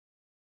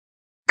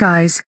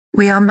Guys,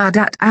 we are mad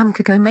at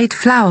Amkiko made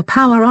Flower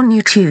Power on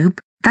YouTube,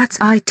 that's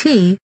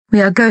IT,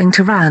 we are going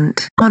to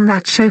rant on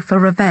that show for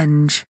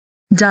revenge.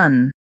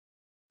 Done.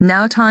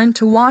 Now time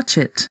to watch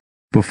it.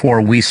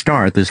 Before we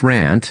start this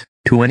rant,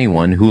 to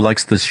anyone who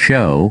likes this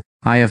show,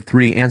 I have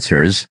 3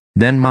 answers.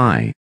 Then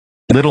My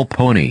Little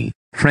Pony,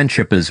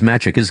 Friendship is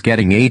Magic is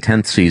getting a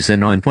 10th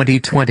season on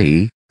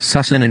 2020,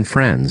 Susan and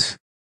Friends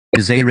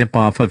is a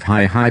ripoff of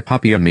Hi Hi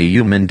Puppy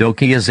Miyu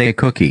Mandoki is a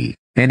cookie.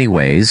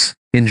 Anyways,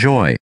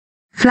 enjoy.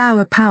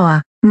 Flower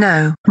Power,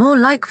 no, more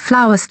like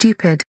Flower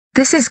Stupid.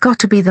 This has got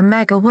to be the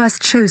mega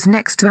worst shows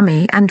next to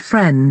Me and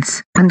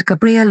Friends and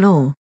Gabriel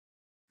Law.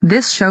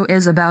 This show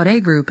is about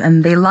a group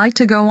and they like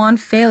to go on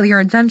failure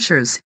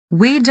adventures.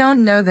 We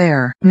don't know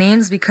their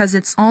names because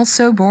it's all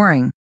so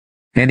boring.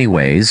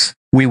 Anyways,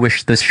 we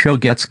wish this show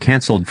gets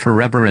cancelled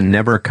forever and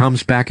never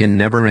comes back in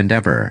never and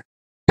ever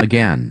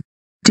again.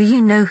 Do you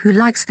know who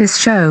likes this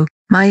show?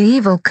 My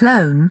evil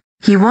clone.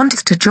 He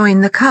wants to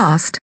join the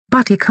cast,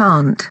 but he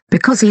can't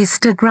because he's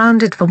still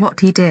grounded for what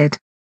he did.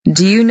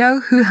 Do you know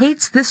who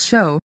hates this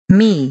show?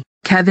 Me,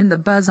 Kevin the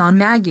Buzz on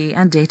Maggie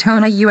and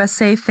Daytona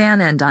USA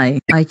fan, and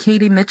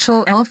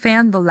iiKatieMitchel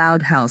fan the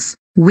Loud House.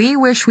 We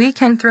wish we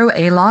can throw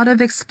a lot of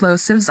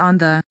explosives on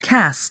the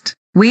cast.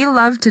 We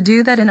love to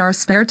do that in our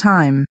spare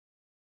time.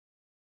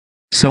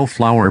 So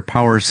Flower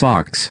Power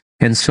sucks,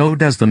 and so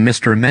does the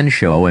Mr. Men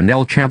Show and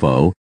El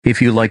Chavo. If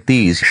you like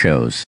these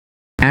shows,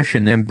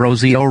 Ashen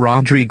Ambrosio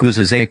Rodriguez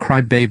is a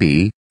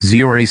crybaby,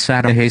 Ziori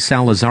Sadaje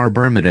Salazar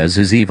Bermudez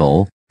is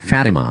evil,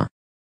 Fatima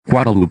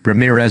Guadalupe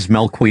Ramirez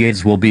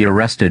Melquiades will be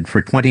arrested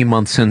for 20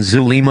 months, and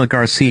Zulima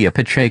Garcia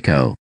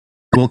Pacheco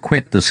will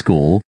quit the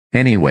school.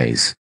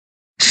 Anyways,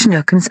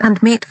 Schnookens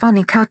and Meat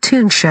Funny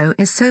Cartoon Show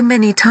is so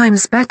many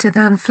times better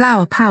than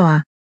Flower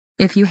Power.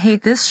 If you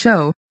hate this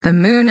show, the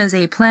moon is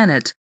a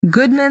planet,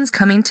 Goodman's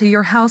coming to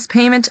your house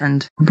payment,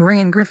 and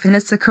Brian Griffin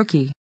is a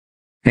cookie.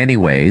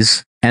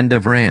 Anyways, end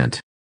of rant.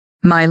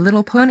 My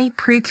Little Pony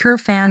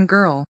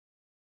PrecureFangirl.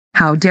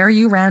 How dare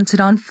you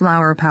ranted on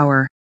Flower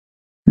Power.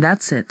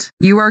 That's it.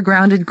 You are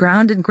grounded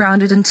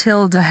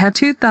until the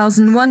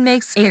 2001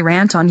 makes a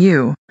rant on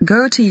you.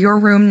 Go to your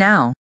room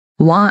now.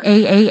 Ha.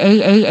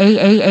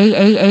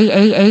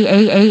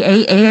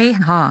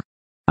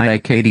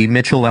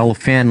 iiKatieMitchel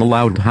fan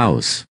Loud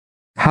House.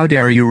 How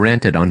dare you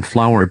ranted on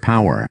Flower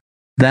Power.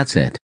 That's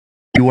it.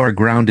 You are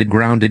grounded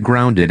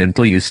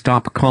until you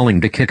stop calling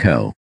to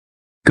Kiko.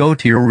 Go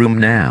to your room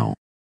now.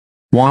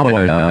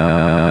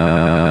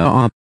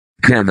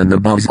 Kevin the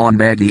Buzz on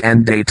Maggie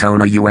and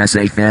Daytona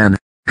USA fan.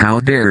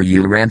 How dare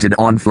you ranted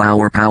on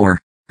Flower Power.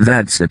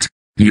 That's it.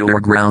 You are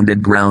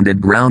grounded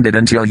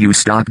until you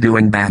stop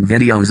doing bad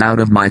videos out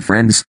of my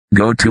friends.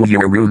 Go to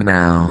your room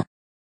now.